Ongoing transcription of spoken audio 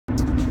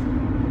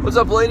What's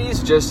up,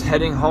 ladies? Just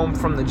heading home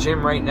from the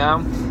gym right now,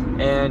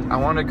 and I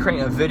want to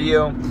create a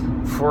video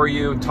for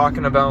you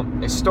talking about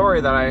a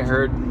story that I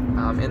heard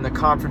in the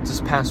conference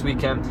this past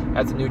weekend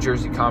at the New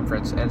Jersey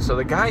conference. And so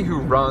the guy who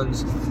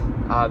runs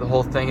the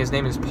whole thing, his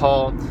name is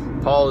Paul.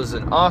 Paul is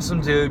an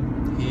awesome dude.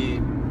 He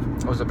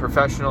was a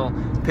professional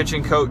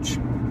pitching coach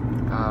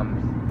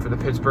for the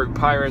Pittsburgh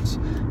Pirates.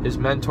 His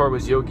mentor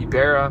was Yogi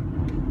Berra.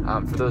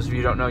 For those of you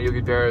who don't know,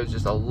 Yogi Berra is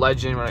just a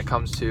legend when it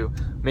comes to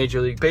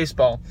Major League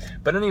Baseball.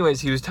 But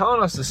anyways, he was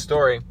telling us the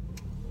story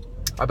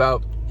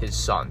about his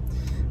son.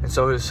 And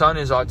so his son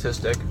is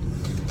autistic,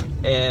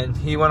 and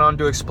he went on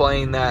to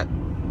explain that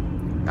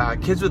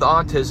kids with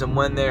autism,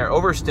 when they're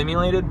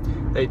overstimulated,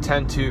 they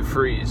tend to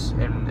freeze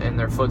in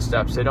their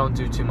footsteps. They don't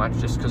do too much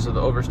just because of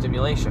the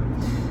overstimulation.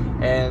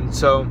 And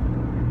so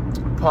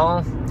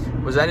Paul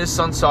was at his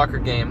son's soccer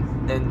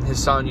game, and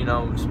his son,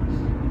 was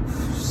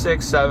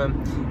 6,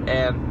 7,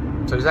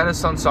 and so he's at his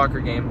son's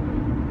soccer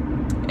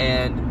game,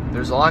 and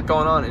there's a lot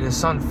going on, and his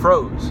son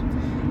froze.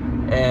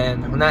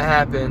 And when that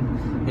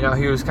happened,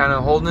 he was kind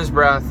of holding his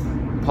breath.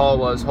 Paul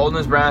was holding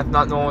his breath,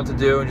 not knowing what to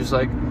do, and just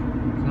like,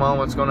 come on,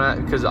 what's going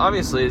on? Because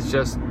obviously it's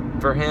just,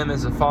 for him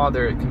as a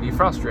father, it can be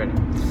frustrating.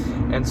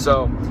 And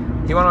so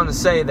he went on to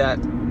say that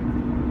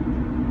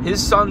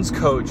his son's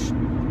coach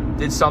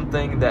did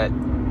something that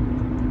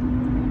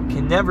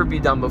can never be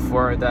done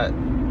before, that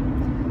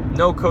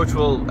no coach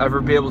will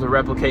ever be able to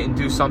replicate, and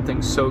do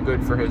something so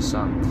good for his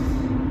son.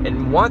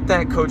 And what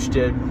that coach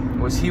did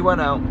was he went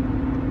out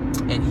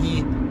and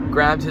he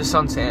grabbed his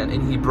son's hand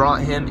and he brought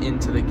him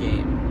into the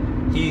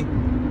game. He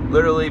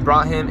literally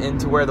brought him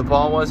into where the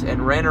ball was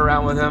and ran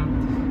around with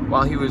him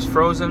while he was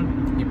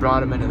frozen. He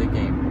brought him into the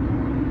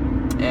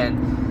game.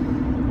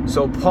 And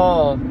so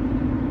Paul, he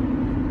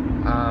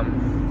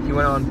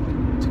went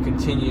on to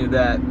continue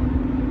that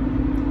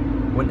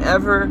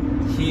whenever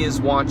he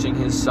is watching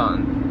his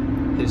son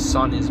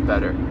is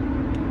better.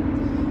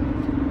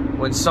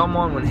 When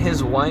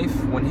his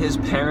wife, when his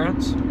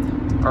parents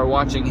are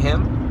watching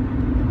him,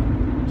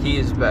 he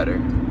is better.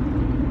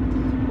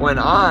 When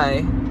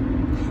I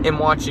am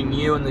watching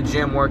you in the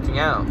gym working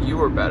out, you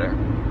are better.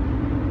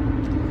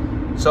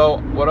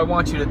 So what I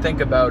want you to think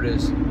about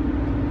is,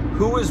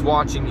 who is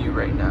watching you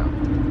right now?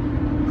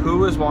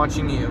 Who is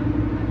watching you?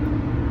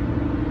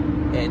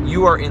 And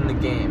you are in the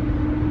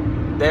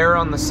game. They're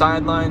on the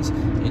sidelines,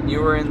 and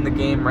you are in the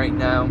game right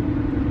now.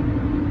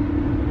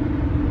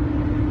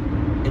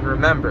 And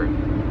remember,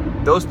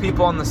 those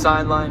people on the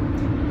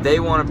sideline, they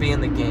want to be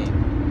in the game,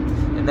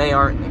 and they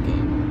aren't in the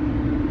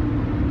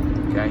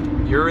game. Okay?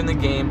 You're in the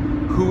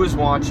game. Who is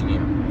watching you?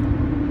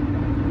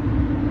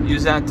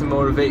 Use that to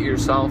motivate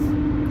yourself.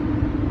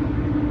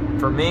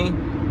 For me,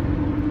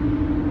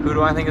 who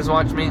do I think is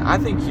watching me? I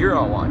think you're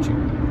all watching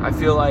me. I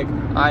feel like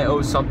I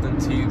owe something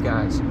to you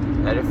guys.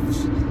 That if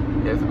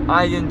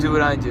I didn't do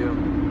what I do,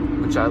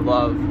 which I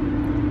love,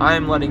 I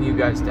am letting you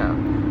guys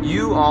down.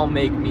 You all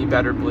make me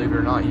better, believe it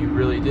or not. You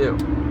really do.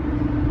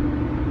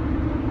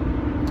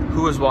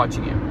 Who is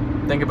watching you?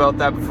 Think about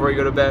that before you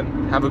go to bed.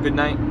 Have a good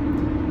night,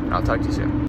 and I'll talk to you soon.